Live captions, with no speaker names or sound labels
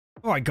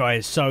Alright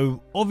guys,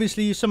 so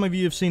obviously some of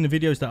you have seen the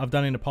videos that I've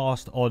done in the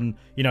past on,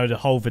 you know, the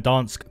whole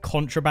Verdansk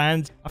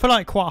contraband. I feel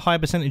like quite a high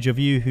percentage of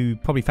you who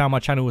probably found my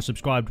channel or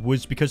subscribed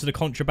was because of the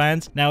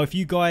contraband. Now, if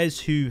you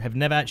guys who have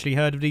never actually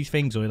heard of these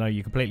things, or you know,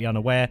 you're completely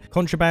unaware,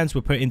 contrabands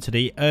were put into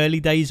the early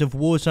days of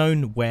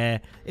Warzone,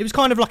 where it was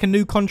kind of like a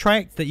new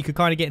contract that you could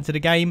kind of get into the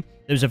game.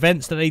 There was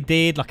events that they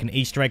did, like an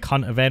Easter egg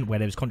hunt event where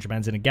there was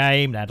contrabands in a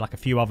game. They had like a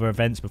few other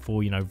events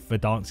before, you know,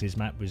 Verdansk's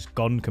map was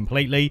gone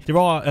completely. There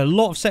are a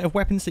lot of set of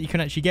weapons that you can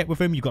actually get with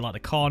them. You've got like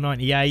the Kar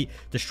 98,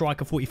 the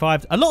Striker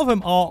 45. A lot of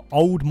them are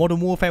old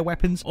Modern Warfare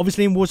weapons.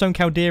 Obviously in Warzone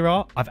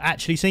Caldera, I've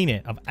actually seen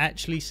it. I've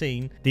actually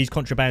seen these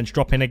contrabands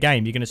drop in a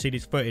game. You're going to see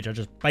this footage. I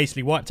just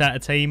basically wiped out a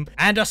team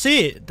and I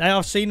see it.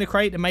 I've seen the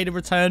crate that made a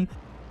return.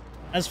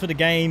 As for the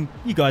game,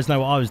 you guys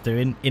know what I was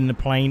doing in the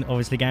plane,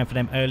 obviously going for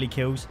them early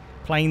kills.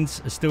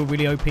 Planes are still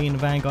really OP in the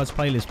Vanguard's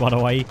playlist, by the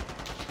way,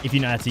 if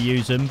you know how to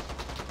use them.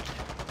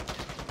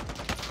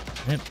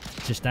 Yep,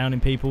 just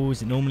downing people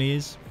as it normally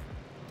is.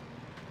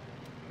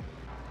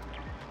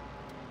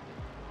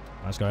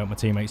 Let's go help my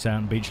teammates out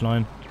on the beach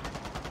line.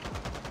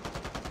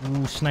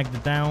 Ooh, snagged the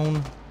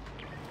down.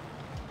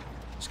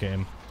 Let's get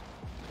him.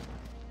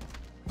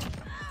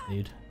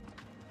 Dude.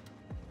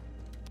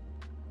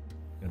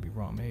 Gonna be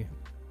right on me.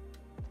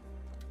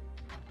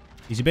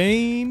 Easy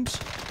beams.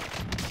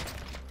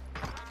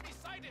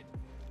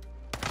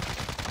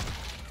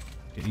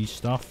 Get these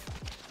stuff.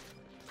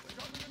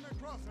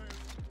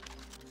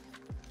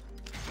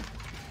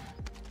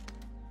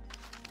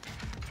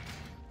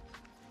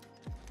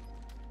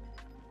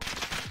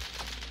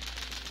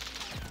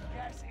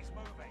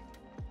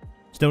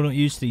 Still not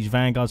used to these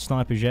Vanguard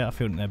snipers yet. I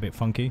feel like they're a bit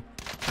funky.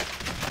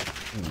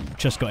 Ooh,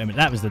 just got him.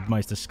 That was the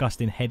most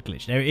disgusting head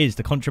glitch. There it is.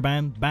 The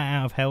contraband. Bat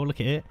out of hell.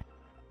 Look at it.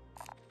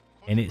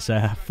 In its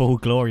full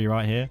glory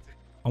right here.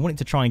 I wanted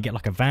to try and get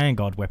like a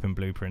Vanguard weapon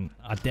blueprint.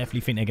 I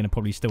definitely think they're going to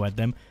probably still add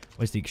them.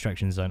 Where's the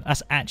extraction zone?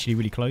 That's actually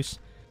really close.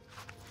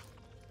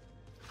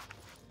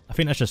 I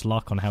think that's just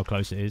luck on how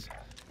close it is.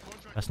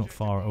 That's not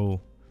far at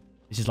all.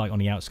 This is like on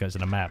the outskirts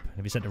of the map.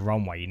 If it's at the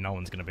runway, no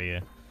one's going to be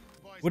here.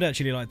 Would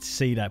actually like to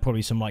see that.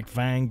 Probably some like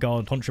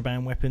Vanguard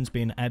contraband weapons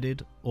being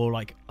added. Or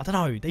like, I don't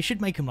know. They should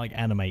make them like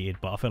animated,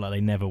 but I feel like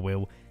they never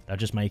will. They'll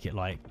just make it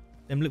like,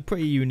 them look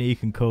pretty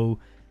unique and cool.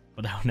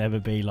 But they'll never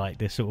be like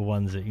the sort of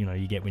ones that, you know,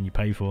 you get when you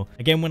pay for.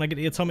 Again, when I get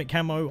the atomic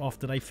camo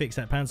after they fix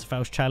that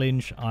Panzerfaust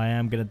challenge, I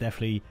am going to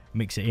definitely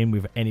mix it in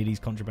with any of these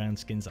contraband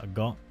skins that I've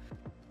got.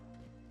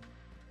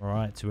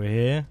 Alright, so we're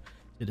here.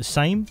 Is it the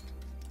same?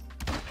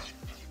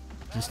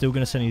 Is it still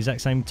going to send the exact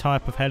same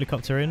type of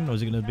helicopter in? Or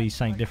is it going to be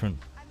something different?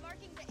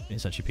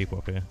 It's actually people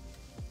up here.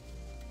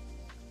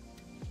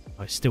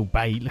 Oh, it's still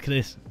bait. Look at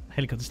this.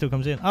 Helicopter still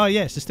comes in. Oh,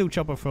 yes, it's still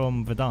chopper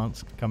from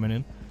Verdansk coming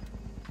in.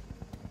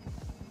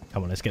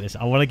 Come on, let's get this.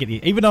 I want to get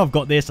the... Even though I've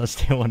got this, I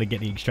still want to get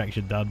the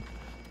extraction done.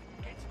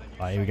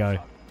 Alright, here we go.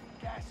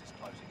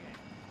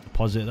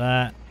 Deposit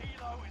that.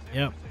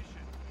 Yep.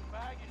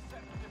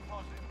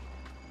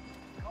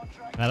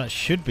 Now, that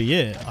should be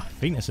it. I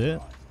think that's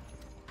it.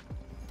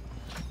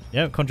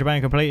 Yep,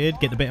 contraband completed.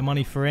 Get the bit of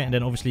money for it. And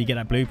then, obviously, you get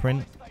that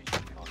blueprint.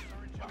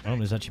 Oh,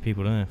 there's actually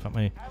people there. Fuck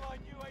me.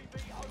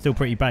 Still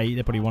pretty bait.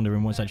 They're probably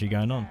wondering what's actually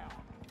going on.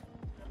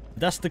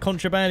 That's the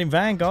contraband in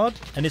Vanguard,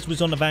 and this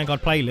was on the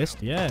Vanguard playlist.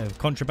 Yeah,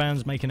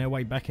 contraband's making their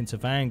way back into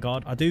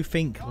Vanguard. I do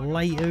think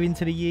later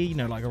into the year, you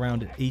know, like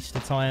around Easter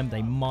time,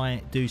 they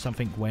might do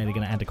something where they're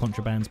going to add the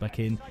contrabands back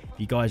in. If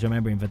you guys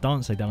remember in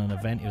Verdansk, they done an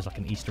event. It was like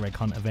an Easter egg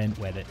hunt event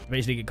where they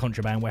basically get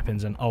contraband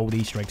weapons and old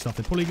Easter egg stuff.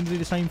 They're probably going to do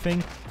the same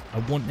thing. I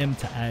want them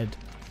to add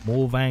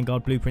more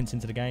Vanguard blueprints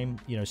into the game,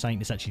 you know, something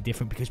that's actually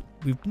different, because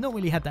we've not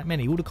really had that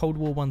many. All the Cold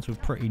War ones were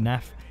pretty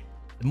naff.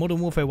 The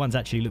Modern Warfare ones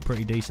actually look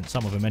pretty decent,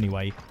 some of them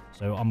anyway.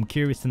 So I'm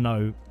curious to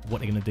know what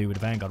they're going to do with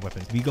the Vanguard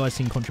weapons. Have you guys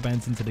seen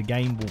contrabands into the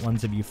game? What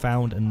ones have you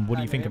found? And what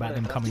do you think about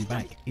them coming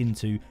back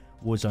into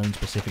Warzone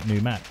Pacific new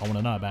map? I want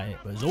to know about it.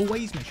 But as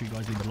always, make sure you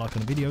guys leave a like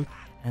on the video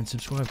and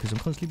subscribe, because I'm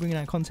constantly bringing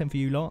out content for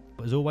you lot.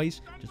 But as always,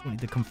 just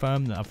wanted to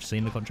confirm that I've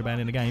seen the contraband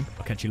in the game.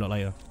 I'll catch you lot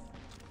later.